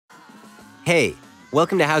Hey,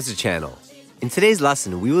 welcome to Howza Channel. In today's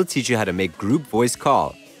lesson, we will teach you how to make group voice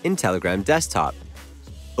call in Telegram desktop.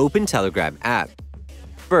 Open Telegram app.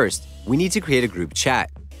 First, we need to create a group chat.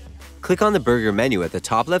 Click on the burger menu at the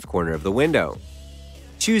top left corner of the window.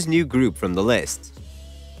 Choose New Group from the list.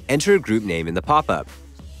 Enter a group name in the pop-up.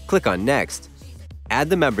 Click on Next. Add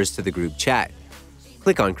the members to the group chat.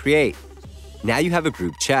 Click on Create. Now you have a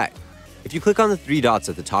group chat. If you click on the three dots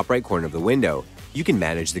at the top right corner of the window, you can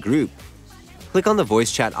manage the group. Click on the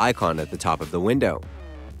voice chat icon at the top of the window.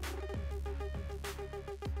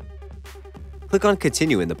 Click on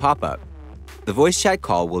Continue in the pop-up. The voice chat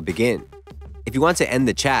call will begin. If you want to end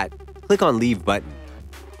the chat, click on Leave button.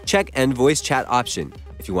 Check End Voice Chat option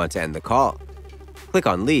if you want to end the call. Click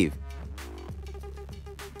on Leave.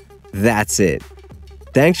 That's it.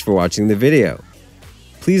 Thanks for watching the video.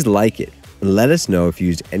 Please like it and let us know if you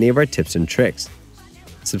used any of our tips and tricks.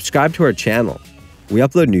 Subscribe to our channel. We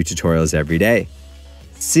upload new tutorials every day.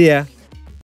 See ya!